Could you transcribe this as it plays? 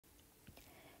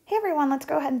Hey everyone, let's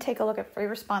go ahead and take a look at free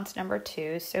response number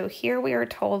 2. So here we are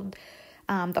told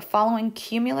the following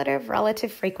cumulative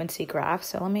relative frequency graph.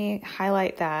 So let me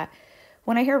highlight that.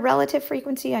 When I hear relative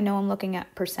frequency, I know I'm looking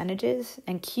at percentages,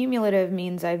 and cumulative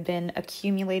means I've been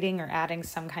accumulating or adding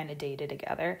some kind of data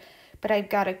together. But I've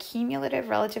got a cumulative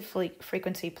relative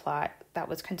frequency plot that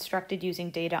was constructed using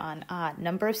data on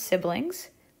number of siblings.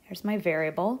 Here's my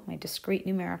variable, my discrete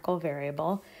numerical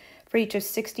variable, for each of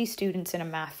 60 students in a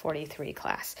Math 43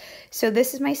 class. So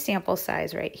this is my sample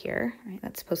size right here. Right?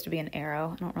 That's supposed to be an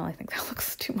arrow. I don't really think that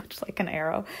looks too much like an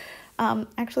arrow.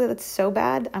 Actually, that's so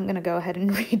bad, I'm going to go ahead and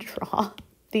redraw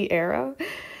the arrow.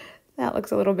 That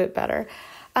looks a little bit better.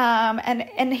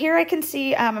 And here I can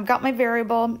see I've got my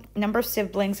variable, number of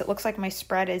siblings. It looks like my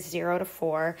spread is 0 to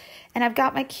 4. And I've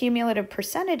got my cumulative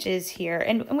percentages here.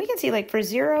 And we can see like for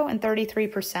 0 and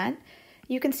 33%,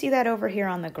 you can see that over here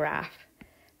on the graph.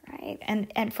 Right?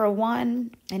 And for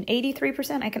 1 and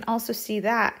 83%, I can also see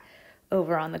that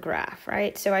over on the graph,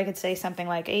 right? So I could say something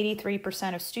like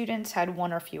 83% of students had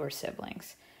 1 or fewer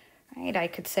siblings, right? I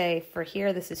could say for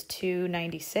here, this is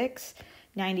 296.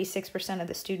 96% of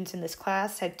the students in this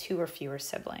class had 2 or fewer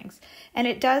siblings. And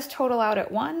it does total out at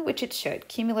 1, which it should.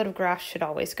 Cumulative graphs should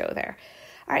always go there.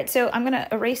 All right, so I'm going to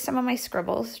erase some of my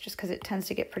scribbles just because it tends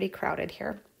to get pretty crowded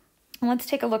here. And let's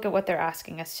take a look at what they're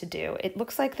asking us to do. It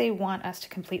looks like they want us to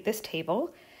complete this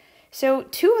table. So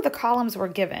 2 of the columns were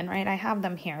given, right? I have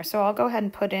them here. So I'll go ahead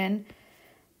and put in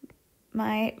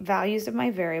my values of my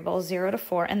variables, 0 to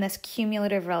 4, and this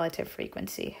cumulative relative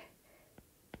frequency.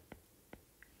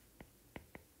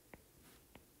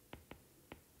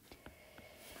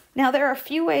 Now, there are a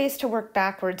few ways to work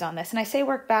backwards on this, and I say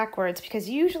work backwards because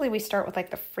usually we start with like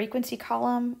the frequency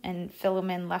column and fill them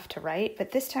in left to right,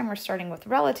 but this time we're starting with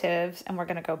relatives and we're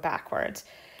going to go backwards.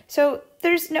 So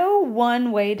there's no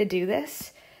one way to do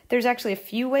this. There's actually a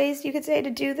few ways you could say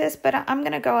to do this, but I'm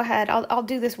going to go ahead. I'll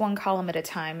do this one column at a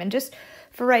time, and just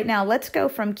for right now, let's go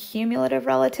from cumulative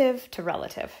relative to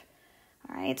relative.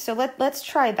 All right, so let's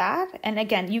try that. And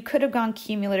again, you could have gone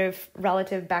cumulative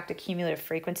relative back to cumulative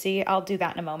frequency. I'll do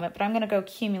that in a moment, but I'm going to go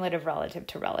cumulative relative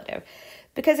to relative.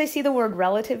 Because I see the word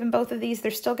relative in both of these,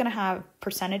 they're still going to have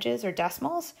percentages or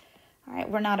decimals. All right,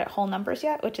 we're not at whole numbers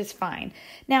yet, which is fine.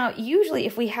 Now, usually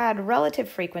if we had relative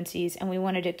frequencies and we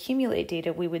wanted to accumulate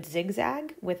data, we would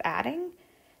zigzag with adding.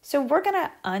 So we're going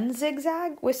to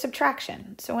unzigzag with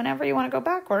subtraction. So whenever you want to go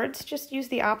backwards, just use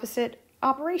the opposite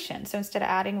operation. So instead of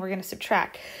adding, we're going to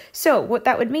subtract. So what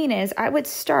that would mean is I would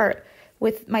start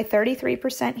with my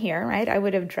 33% here, right? I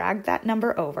would have dragged that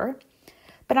number over,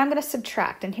 but I'm going to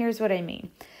subtract. And here's what I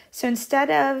mean. So instead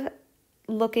of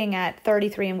looking at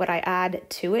 33 and what I add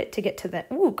to it to get to the,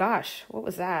 oh gosh, what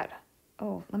was that?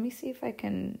 Oh, let me see if I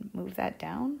can move that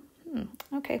down.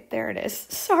 Okay, there it is.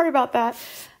 Sorry about that.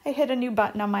 I hit a new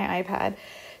button on my iPad.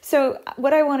 So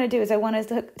what I want to do is I want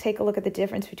to take a look at the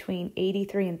difference between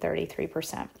 83 and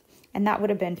 33%. And that would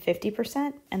have been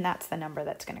 50%, and that's the number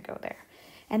that's going to go there.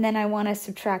 And then I want to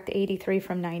subtract 83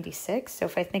 from 96. So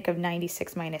if I think of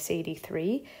 96 minus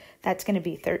 83, that's going to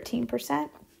be 13%.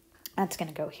 That's going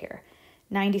to go here.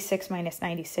 96 minus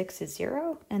 96 is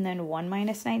 0, and then 1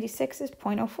 minus 96 is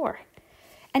 0.04.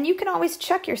 And you can always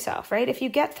check yourself, right? If you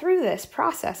get through this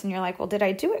process and you're like, well, did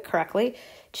I do it correctly?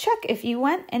 Check if you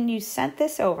went and you sent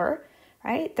this over,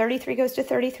 right? 33 goes to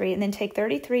 33, and then take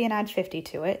 33 and add 50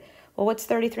 to it. Well, what's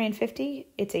 33 and 50?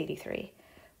 It's 83.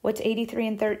 What's 83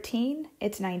 and 13?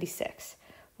 It's 96.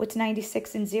 What's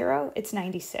 96 and 0? It's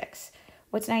 96.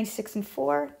 What's 96 and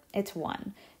 4? It's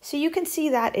 1. So you can see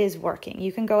that is working.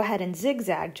 You can go ahead and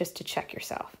zigzag just to check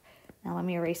yourself. Now let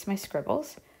me erase my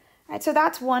scribbles. All right, so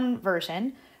that's one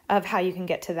version of how you can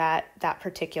get to that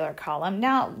particular column.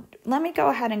 Now, let me go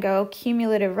ahead and go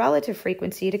cumulative relative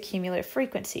frequency to cumulative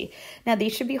frequency. Now,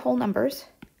 these should be whole numbers,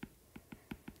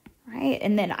 right?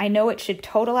 And then I know it should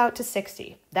total out to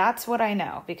 60. That's what I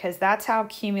know, because that's how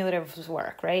cumulatives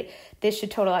work, right? This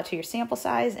should total out to your sample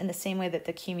size in the same way that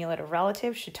the cumulative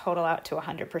relative should total out to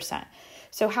 100%.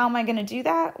 So how am I going to do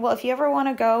that? Well, if you ever want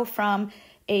to go from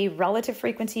a relative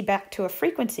frequency back to a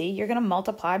frequency, you're going to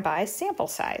multiply by sample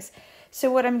size.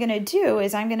 So what I'm going to do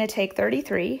is I'm going to take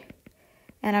 33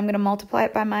 and I'm going to multiply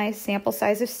it by my sample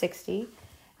size of 60.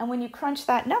 And when you crunch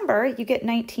that number, you get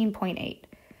 19.8.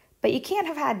 But you can't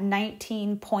have had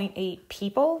 19.8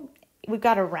 people. We've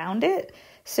got to round it.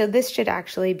 So this should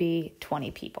actually be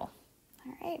 20 people.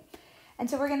 All right. And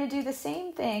so we're going to do the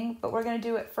same thing, but we're going to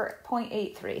do it for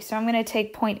 0.83. So I'm going to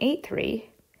take 0.83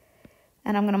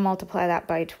 and I'm going to multiply that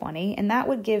by 20. And that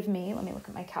would give me, let me look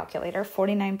at my calculator,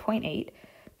 49.8.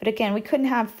 But again, we couldn't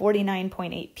have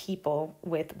 49.8 people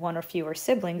with 1 or fewer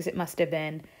siblings. It must have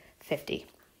been 50,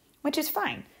 which is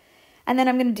fine. And then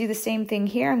I'm going to do the same thing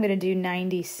here. I'm going to do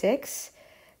 96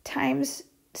 times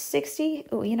 60.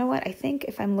 Oh, you know what? I think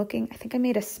if I'm looking, I think I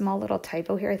made a small little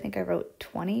typo here. I think I wrote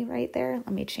 20 right there.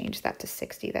 Let me change that to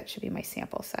 60. That should be my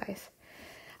sample size.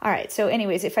 All right. So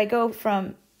anyways, if I go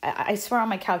from, I swear on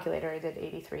my calculator, I did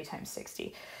 83 times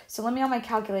 60. So let me on my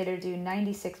calculator do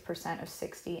 96% of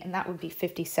 60, and that would be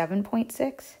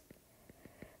 57.6.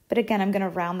 But again, I'm going to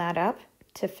round that up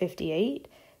to 58.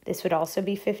 This would also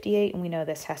be 58, and we know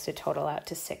this has to total out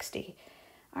to 60.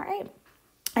 All right.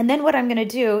 And then what I'm going to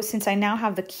do, since I now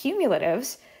have the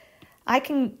cumulatives, I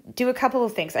can do a couple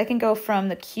of things. I can go from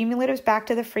the cumulatives back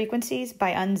to the frequencies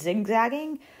by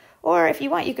unzigzagging, or if you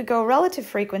want, you could go relative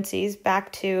frequencies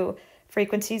back to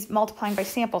frequencies multiplying by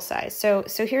sample size. So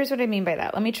here's what I mean by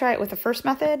that. Let me try it with the first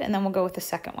method, and then we'll go with the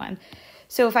second one.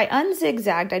 So if I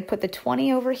unzigzagged, I'd put the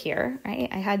 20 over here, right?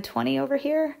 I had 20 over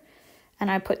here, and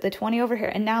I put the 20 over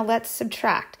here. And now let's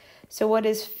subtract. So what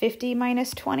is 50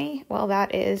 minus 20? Well,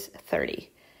 that is 30.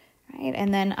 Right?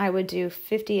 And then I would do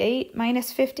 58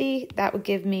 minus 50, that would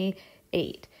give me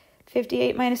 8.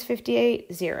 58 minus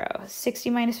 58, 0. 60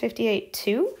 minus 58,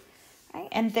 2. Right?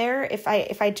 And there, if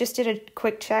I just did a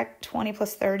quick check, 20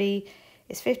 plus 30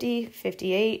 is 50,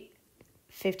 58,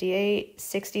 58,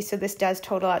 60. So this does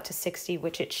total out to 60,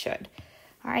 which it should.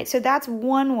 All right, so that's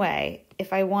one way.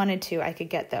 If I wanted to, I could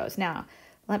get those. Now,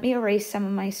 let me erase some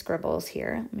of my scribbles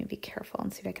here. Let me be careful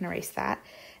and see if I can erase that.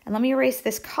 And let me erase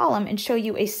this column and show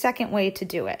you a second way to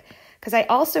do it. Because I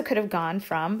also could have gone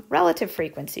from relative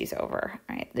frequencies over,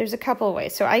 right? There's a couple of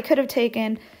ways. So I could have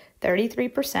taken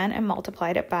 33% and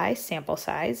multiplied it by sample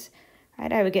size,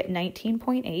 right? I would get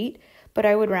 19.8, but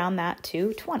I would round that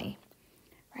to 20,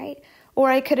 right? Or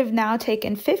I could have now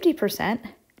taken 50%,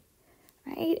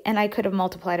 right? And I could have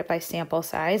multiplied it by sample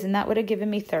size, and that would have given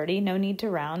me 30. No need to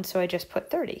round, so I just put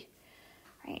 30.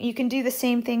 Right? You can do the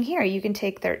same thing here. You can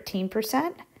take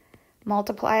 13%,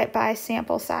 multiply it by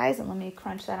sample size, and let me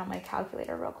crunch that on my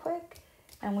calculator real quick.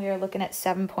 And we are looking at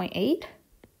 7.8,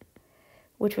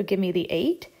 which would give me the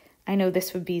 8. I know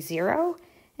this would be 0,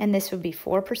 and this would be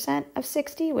 4% of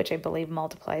 60, which I believe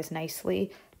multiplies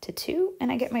nicely to 2,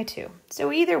 and I get my 2.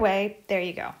 So either way, there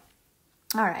you go.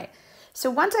 All right. So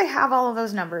once I have all of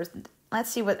those numbers, let's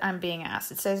see what I'm being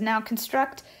asked. It says, now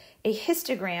construct a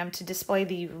histogram to display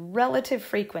the relative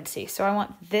frequency. So I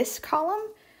want this column,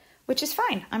 which is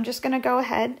fine. I'm just going to go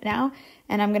ahead now,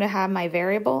 and I'm going to have my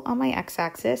variable on my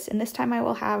x-axis, and this time I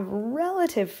will have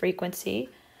relative frequency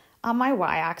on my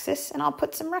y-axis, and I'll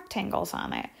put some rectangles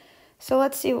on it. So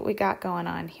let's see what we got going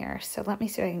on here. So let me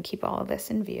see if I can keep all of this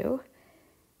in view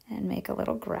and make a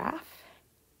little graph.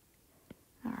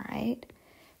 All right.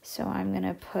 So I'm going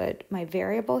to put my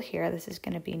variable here. This is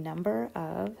going to be number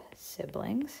of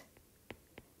siblings.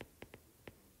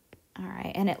 All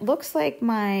right, and it looks like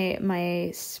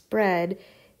my spread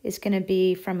is going to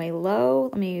be from a low,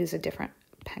 let me use a different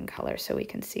pen color so we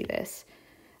can see this,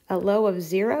 a low of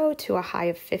 0 to a high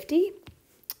of 50.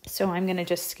 So I'm going to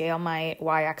just scale my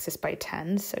y-axis by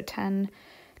 10. So 10,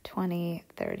 20,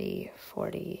 30,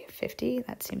 40, 50.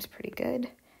 That seems pretty good.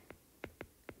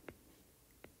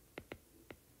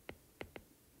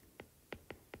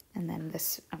 And then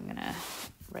this, I'm going to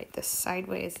write this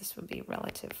sideways. This would be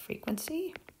relative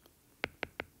frequency.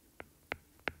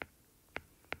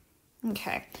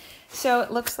 Okay, so it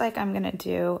looks like I'm going to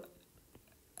do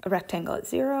a rectangle at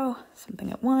 0,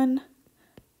 something at 1,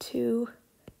 2,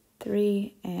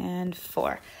 3, and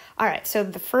 4. All right, so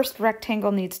the first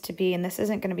rectangle needs to be, and this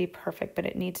isn't going to be perfect, but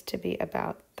it needs to be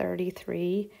about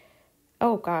 33.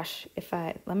 Oh gosh,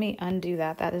 let me undo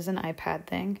that. That is an iPad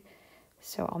thing.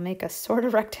 So I'll make a sort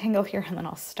of rectangle here, and then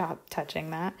I'll stop touching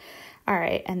that. All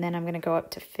right, and then I'm going to go up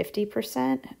to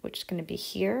 50%, which is going to be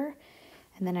here.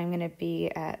 And then I'm going to be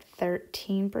at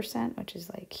 13%, which is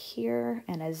like here,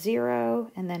 and a 0,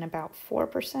 and then about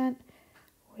 4%,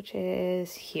 which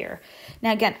is here.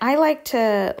 Now, again, I like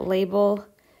to label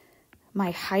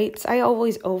my heights. I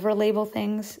always over-label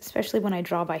things, especially when I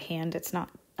draw by hand.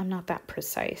 I'm not that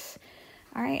precise.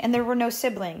 All right, and there were no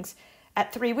siblings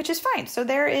at 3, which is fine. So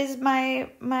there is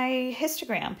my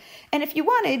histogram. And if you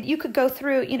wanted, you could go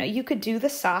through, you could do the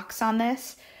socks on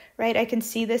this, right? I can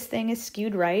see this thing is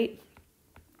skewed right.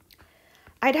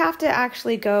 I'd have to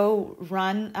actually go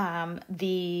run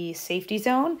the safety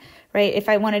zone, right? If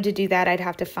I wanted to do that, I'd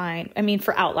have to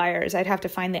for outliers, I'd have to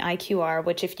find the IQR,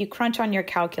 which if you crunch on your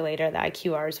calculator, the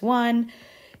IQR is 1.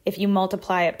 If you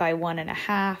multiply it by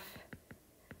 1.5,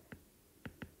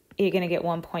 you're going to get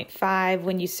 1.5.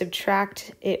 When you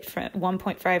subtract it from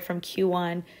 1.5 from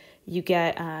Q1, you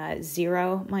get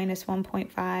 0 minus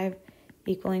 1.5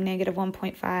 equaling negative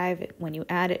 1.5. When you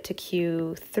add it to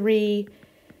Q3,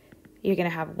 You're going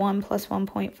to have 1 plus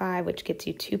 1.5, which gets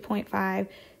you 2.5.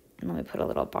 And let me put a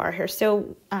little bar here.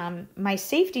 So my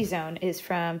safety zone is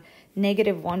from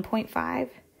negative 1.5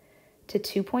 to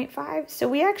 2.5. So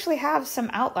we actually have some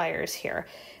outliers here.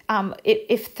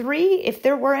 If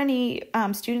there were any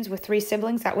students with 3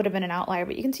 siblings, that would have been an outlier.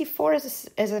 But you can see 4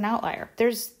 as an outlier.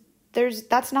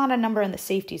 That's not a number in the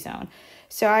safety zone.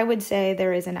 So I would say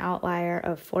there is an outlier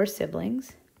of 4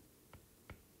 siblings.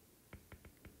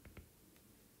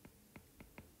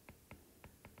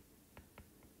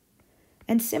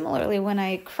 And similarly, when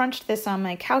I crunched this on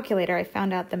my calculator, I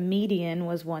found out the median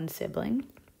was 1 sibling.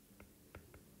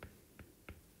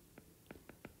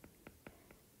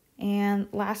 And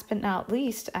last but not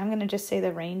least, I'm going to just say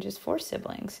the range is 4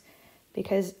 siblings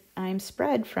because I'm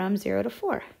spread from 0 to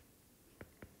 4.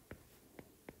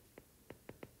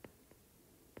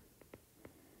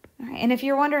 All right, and if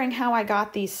you're wondering how I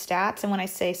got these stats, and when I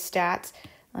say stats,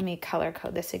 let me color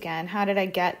code this again. How did I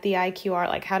get the IQR?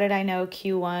 Like, how did I know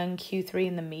Q1, Q3,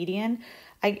 and the median?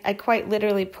 I quite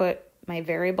literally put my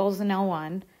variables in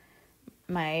L1,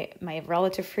 my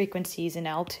relative frequencies in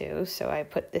L2. So I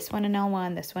put this one in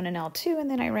L1, this one in L2,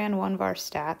 and then I ran one var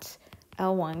stats,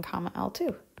 L1, comma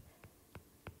L2.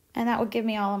 And that would give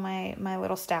me all of my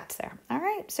little stats there. All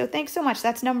right, so thanks so much.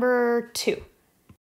 That's number 2.